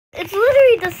It's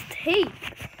literally just tape.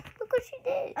 Look what she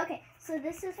did. Okay, so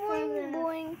this is for Boing,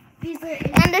 boing.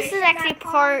 And this is actually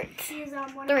part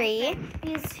 3.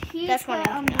 He's That's one of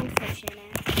them. fish in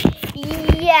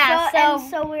it. Yeah.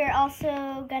 So we're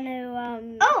also gonna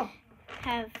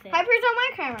have fish. Piper's on my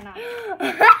camera now.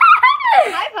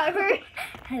 Hi, Piper.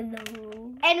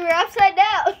 Hello. And we're upside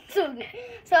down. So today,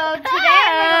 so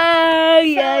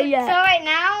right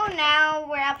now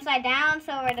we're upside down.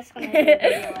 So we're just gonna do a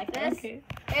video like this. Okay.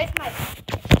 There's my.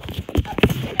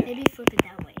 Maybe flip it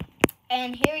that way.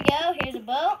 And here we go. Here's a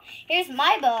boat. Here's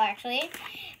my boat actually.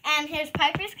 And here's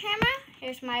Piper's camera.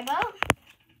 Here's my boat.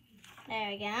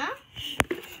 There we go.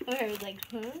 We're like,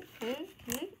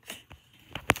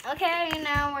 Okay,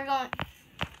 now we're going.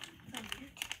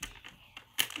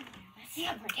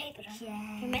 Upper tape.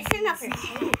 You're missing upper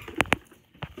tape.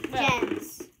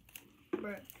 Gems.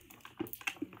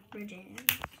 We're gems.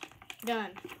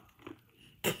 Done.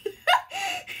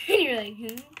 You're like,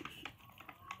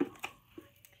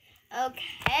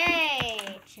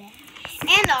 Okay.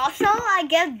 And also, I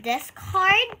give this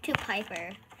card to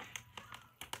Piper.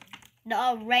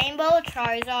 The Rainbow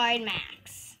Charizard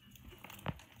Max.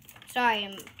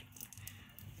 Sorry.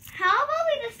 How about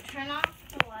we just turn off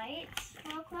the lights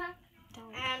real quick?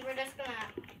 And we're just gonna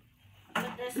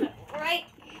put this right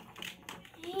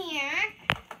here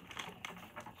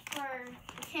for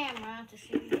the camera to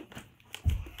see.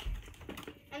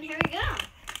 And here we go.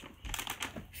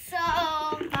 So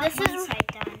this is side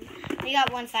done. We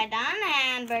got one side done,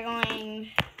 and we're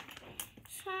going.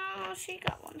 So she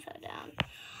got one side down.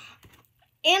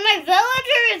 And my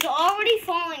villager is already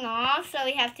falling off, so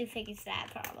we have to fix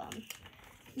that problem.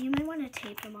 You might want to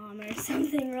tape him on or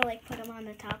something, or like put him on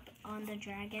the top on the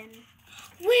dragon.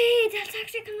 Wait, that's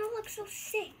actually gonna look so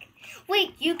sick.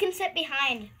 Wait, you can sit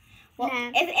behind. Well,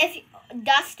 Nah. if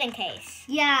just in case.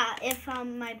 Yeah, if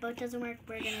my boat doesn't work,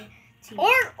 we're gonna see.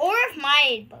 Or if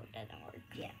my boat doesn't work.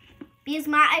 Yeah. Because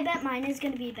I bet mine is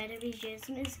gonna be better because yours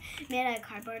is made out of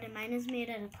cardboard and mine is made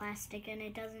out of plastic and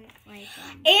it doesn't like.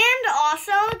 And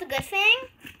also the good thing,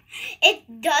 it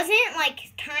doesn't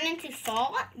like turn into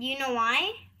salt. You know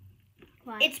why?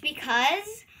 Why? It's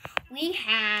because we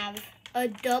have a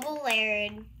double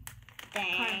layered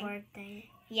thing. Cardboard thing.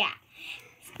 Yeah.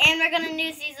 And we're gonna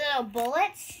use these little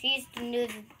bullets. She's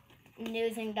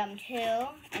using them too.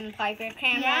 And Piper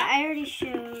camera. Yeah, I already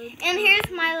showed. And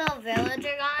here's my little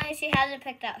villager guy. She hasn't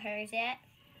picked out hers yet.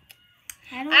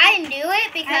 I knew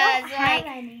it because I don't have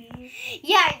any.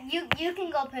 Yeah, you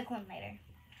can go pick one later.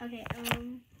 Okay,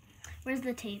 where's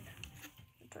the tape?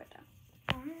 It's right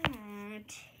down.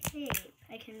 Tape.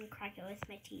 I can crack it with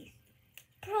my teeth.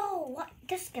 Bro, what?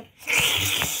 Just get.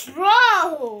 Bro!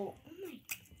 Oh my.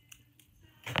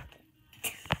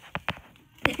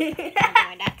 I'm doing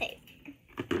that tape.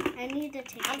 I need to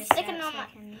take I'm this sticking out on so my. I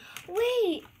can...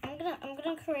 Wait, I'm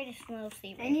gonna create a little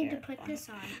seat. Right I need here. to put this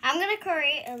on. I'm gonna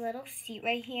create a little seat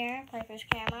right here, Piper's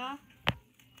camera,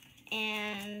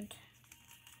 and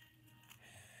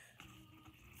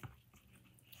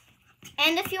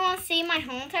if you want to see my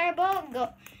whole entire boat,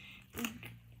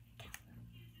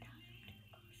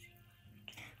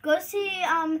 Go see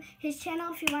his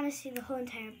channel if you want to see the whole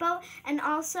entire boat, and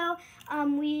also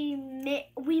we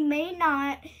may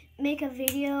not make a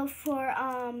video for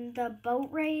the boat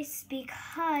race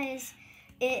because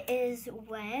it is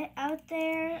wet out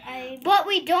there. But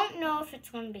we don't know if it's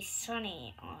gonna be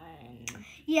sunny on.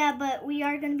 Yeah, but we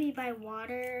are gonna be by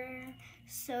water,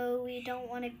 so we don't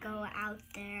want to go out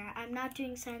there. I'm not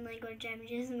doing sign language. I'm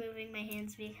just moving my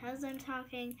hands because I'm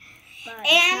talking. But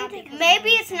and maybe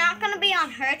it's not going to be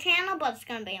on her channel, but it's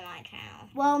going to be on my channel.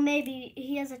 Well, maybe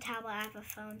he has a tablet, I have a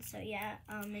phone, so yeah.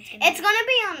 It's going to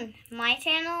be on my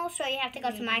channel, so you have to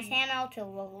go to my channel to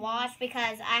watch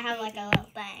because I have like a little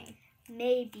thing.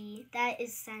 Maybe. That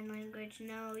is sign language.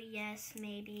 No, yes,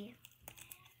 maybe.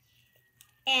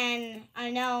 And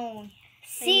I know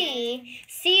C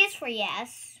is for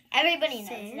yes. Everybody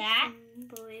knows that.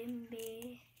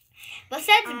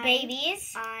 Besides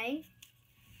babies.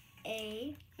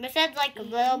 Besides like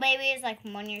little babies, like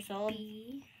 1 year old.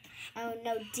 B. Oh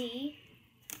no, D.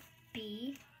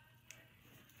 B.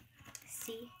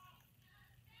 C.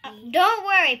 E. Don't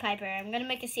worry, Piper. I'm gonna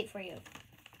make a seat for you.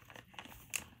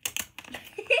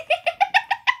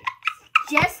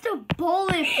 Just a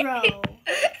bullet, bro.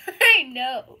 I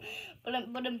know, but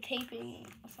I'm taping.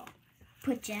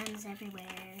 Put gems everywhere.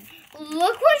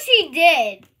 Look what she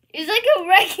did. It's like a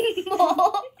wrecking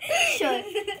ball. Sure.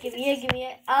 Give me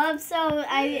it. So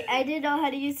I didn't know how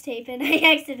to use tape and I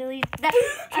accidentally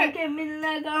I came in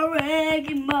like a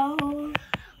wrecking ball.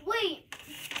 Wait,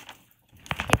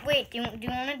 do you want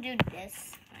to do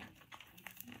this?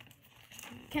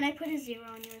 Can I put a 0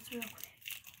 on yours real quick?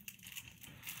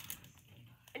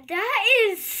 That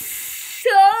is so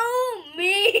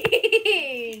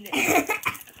mean.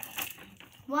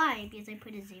 Why? Because I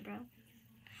put a 0.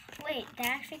 Wait,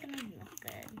 they're actually gonna look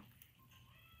good.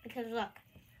 Because look,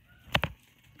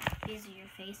 these are your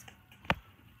face.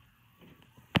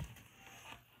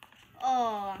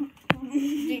 Oh,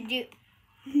 dude,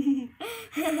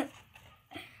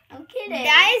 I'm kidding.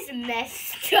 that is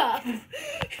messed up.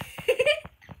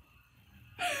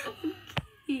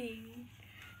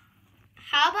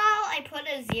 How about I put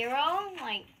a 0,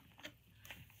 like,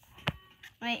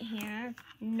 right here.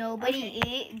 Nobody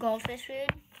eat goldfish food.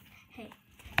 Hey.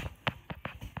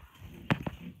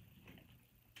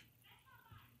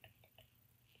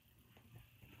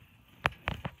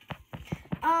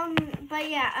 But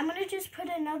yeah, I'm gonna just put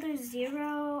another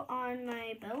 0 on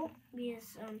my belt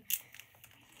because I'm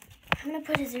gonna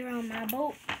put a 0 on my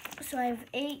boat. So I have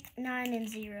 8, 9, and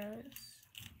 0s.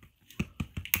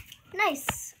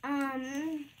 Nice.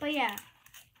 But yeah.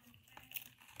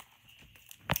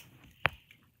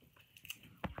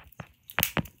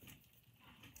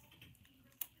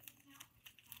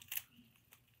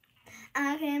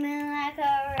 I came in like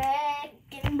a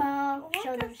wrecking ball.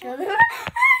 Show them. Show them.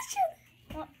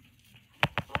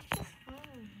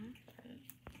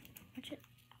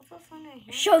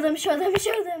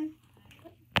 Show them.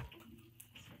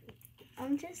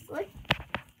 I'm just like.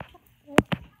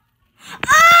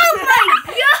 Oh my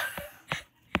god!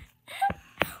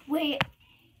 Wait.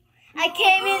 I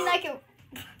came in like a.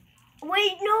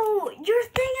 Wait, no. Your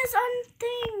thing is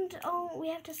unthinged. Oh, we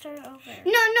have to start over.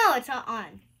 No, it's not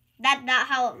on. That's not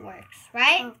how it works,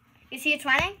 right? Oh. You see it's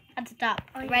running at the top,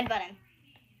 Oh, the yeah. red button.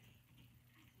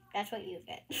 That's what you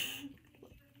get.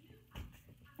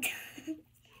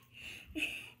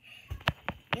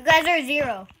 You guys are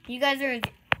 0. You guys are.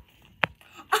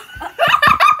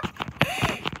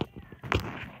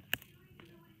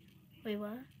 Wait,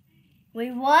 what?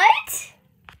 Wait, what?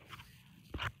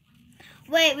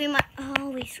 Wait, we might. Oh,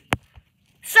 we.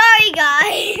 Sorry,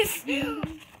 guys.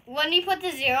 When you put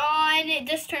the 0 on, it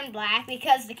just turned black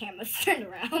because the camera's turned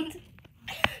around.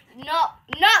 No.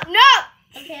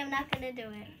 Okay, I'm not gonna do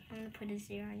it. I'm gonna put a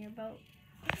 0 on your boat.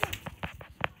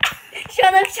 Show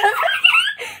them.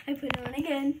 I put it on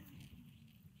again.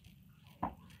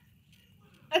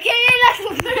 Okay, you're not.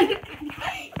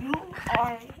 You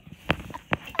are.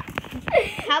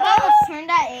 How about let's turn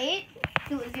that 8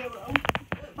 to a 0.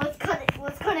 Let's cut it.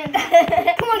 Let's cut it in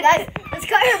half. Come on, guys. Let's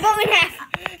cut her boat in half.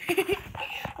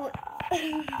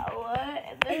 What?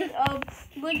 There's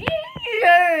look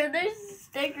here. There's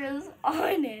stickers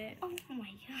on it. Oh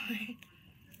my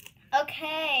god.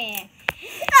 Okay.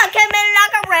 I came in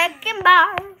like a wrecking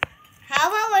ball. How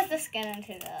about let's just get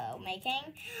into the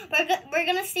making? We're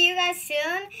gonna see you guys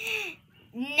soon.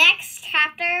 Next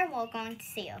chapter, we're going to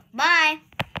see you. Bye.